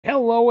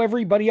Hello,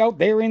 everybody out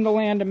there in the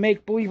land of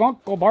make-believe.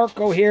 Uncle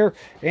Barco here,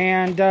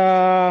 and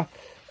I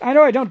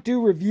know I don't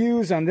do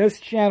reviews on this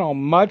channel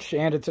much,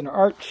 and it's an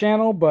art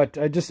channel, but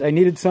I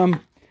needed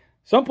some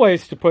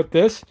place to put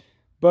this.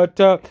 But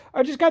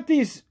I just got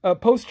these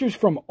posters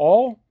from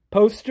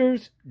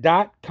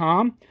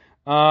allposters.com,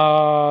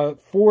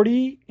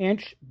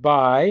 40-inch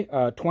by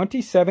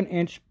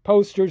 27-inch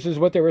posters is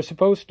what they were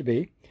supposed to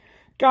be.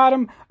 Got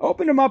them,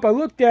 opened them up, I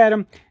looked at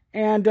them,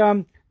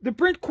 and the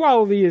print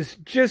quality is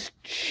just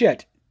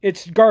shit.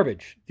 It's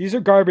garbage. These are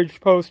garbage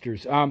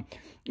posters.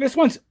 This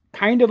one's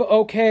kind of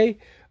okay.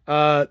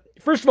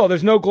 First of all,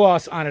 there's no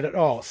gloss on it at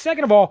all.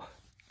 Second of all,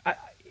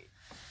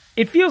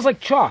 it feels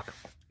like chalk.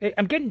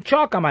 I'm getting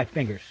chalk on my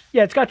fingers.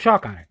 Yeah, it's got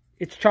chalk on it.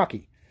 It's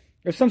chalky.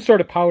 There's some sort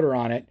of powder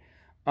on it.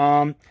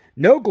 No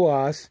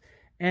gloss.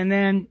 And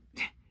then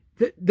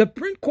the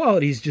print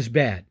quality is just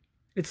bad.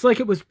 It's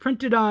like it was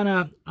printed on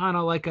a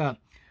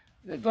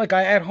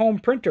at-home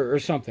printer or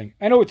something.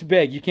 I know it's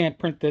big. You can't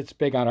print this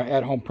big on an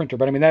at-home printer,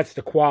 but I mean, that's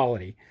the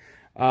quality.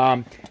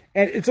 And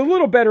it's a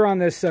little better on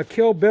this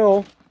Kill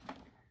Bill,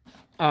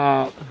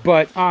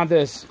 but on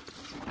this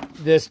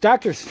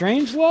Dr.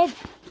 Strangelove,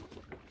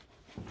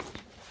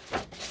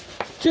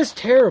 just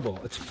terrible.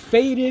 It's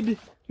faded.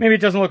 Maybe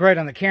it doesn't look right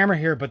on the camera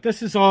here, but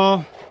this is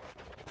all,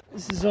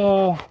 it's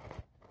not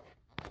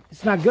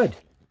good.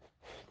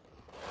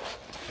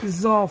 This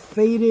is all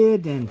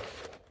faded and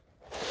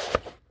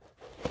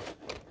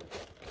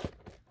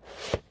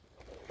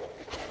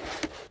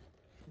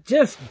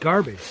just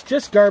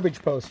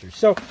garbage posters.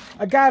 So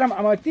I got them.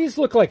 I'm like, these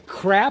look like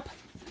crap,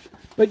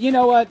 but you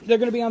know what? They're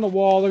going to be on the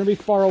wall. They're going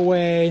to be far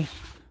away.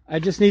 I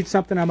just need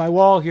something on my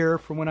wall here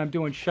for when I'm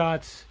doing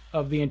shots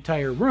of the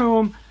entire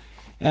room.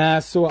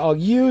 So I'll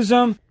use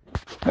them.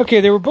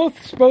 Okay, they were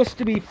both supposed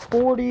to be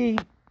 40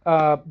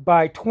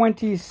 by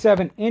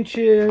 27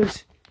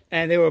 inches,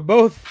 and they were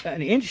both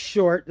an inch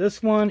short.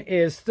 This one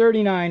is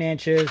 39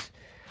 inches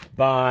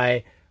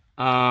by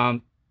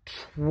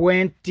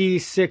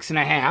 26 and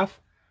a half.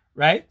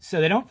 Right? So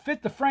they don't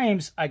fit the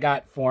frames I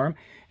got for them.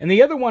 And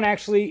the other one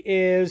actually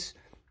is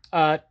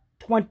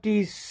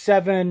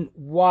 27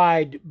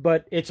 wide,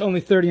 but it's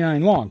only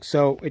 39 long.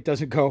 So it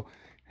doesn't go,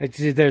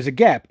 there's a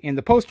gap in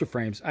the poster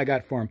frames I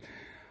got for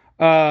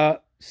them.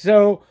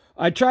 So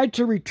I tried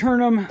to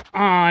return them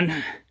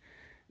on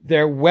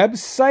their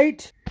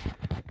website.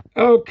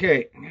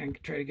 Okay, I'm going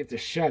to try to get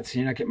this shot so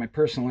you're not getting my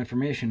personal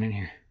information in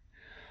here.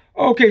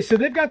 Okay, so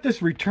they've got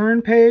this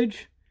return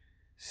page.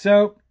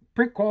 So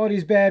print quality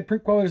is bad,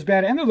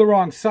 and they're the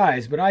wrong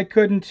size, but there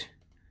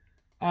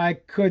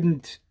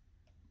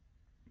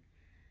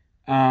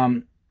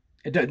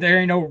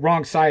ain't no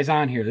wrong size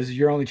on here. This is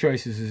your only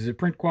choices. Is it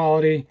print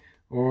quality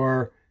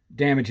or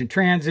damage in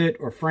transit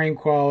or frame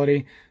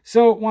quality?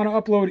 So want to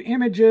upload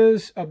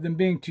images of them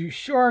being too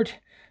short.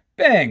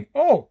 Bang.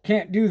 Oh,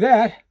 can't do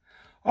that.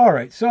 All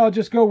right, so I'll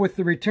just go with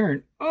the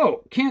return.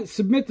 Oh, can't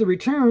submit the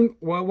return.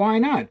 Well, why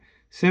not?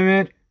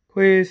 Submit,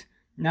 please,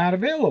 not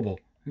available.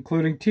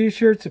 Including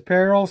t-shirts,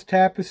 apparels,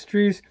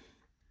 tapestries.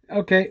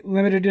 Okay,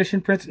 limited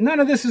edition prints. None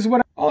of this is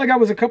what all I got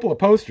was a couple of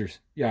posters.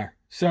 Yeah.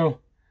 So,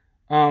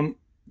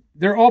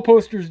 they're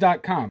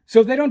allposters.com. So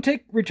if they don't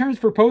take returns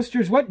for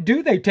posters, what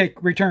do they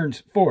take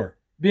returns for?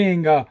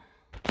 Being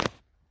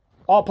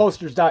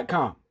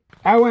allposters.com.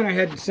 I went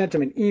ahead and sent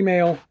them an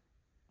email.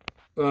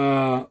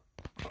 I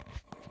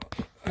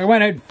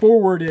went ahead and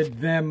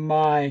forwarded them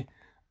my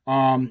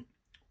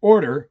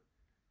order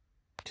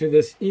to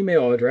this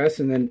email address,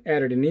 and then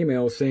added an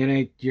email saying,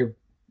 hey, your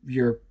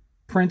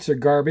prints are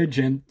garbage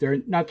and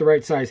they're not the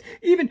right size.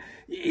 Even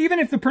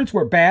if the prints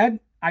were bad,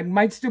 I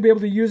might still be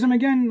able to use them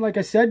again. Like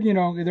I said, you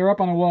know, they're up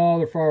on the wall,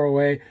 they're far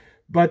away,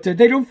 but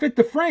they don't fit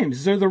the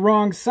frames. They're the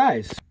wrong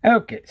size.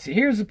 Okay, so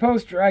here's the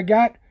poster I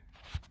got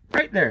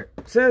right there.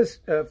 It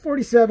says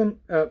 27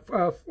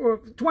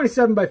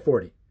 by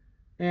 40.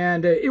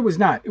 And it was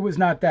not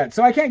that.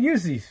 So I can't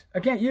use these.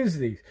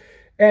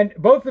 And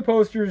both the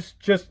posters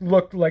just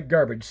looked like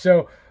garbage.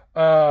 So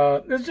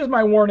this is just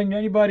my warning to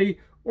anybody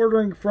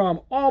ordering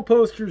from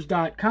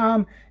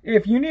allposters.com.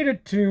 If you need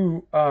it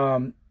to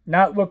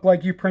not look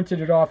like you printed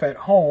it off at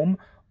home,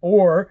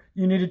 or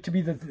you need it to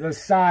be the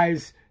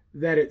size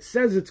that it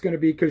says it's going to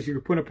be because you're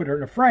going to put it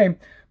in a frame,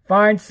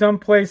 find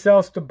someplace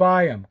else to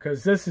buy them,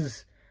 because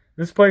this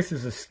place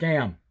is a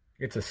scam.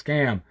 It's a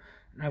scam.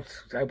 I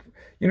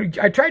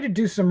tried to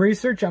do some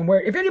research on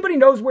if anybody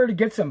knows where to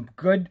get some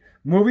good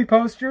movie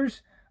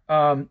posters,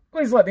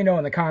 please let me know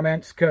in the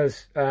comments,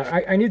 because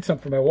I need some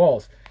for my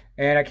walls.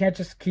 And I can't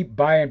just keep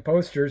buying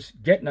posters,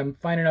 getting them,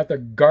 finding out they're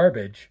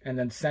garbage, and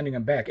then sending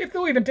them back. If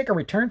they'll even take a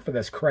return for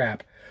this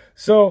crap.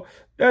 So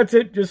that's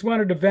it. Just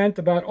wanted to vent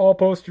about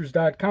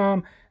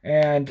allposters.com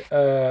and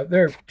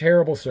their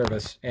terrible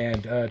service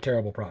and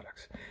terrible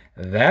products.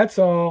 That's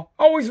all.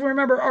 Always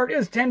remember, art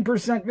is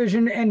 10%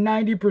 vision and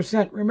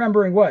 90%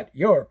 remembering what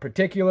your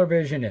particular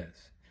vision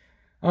is.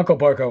 Uncle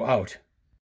Barco out.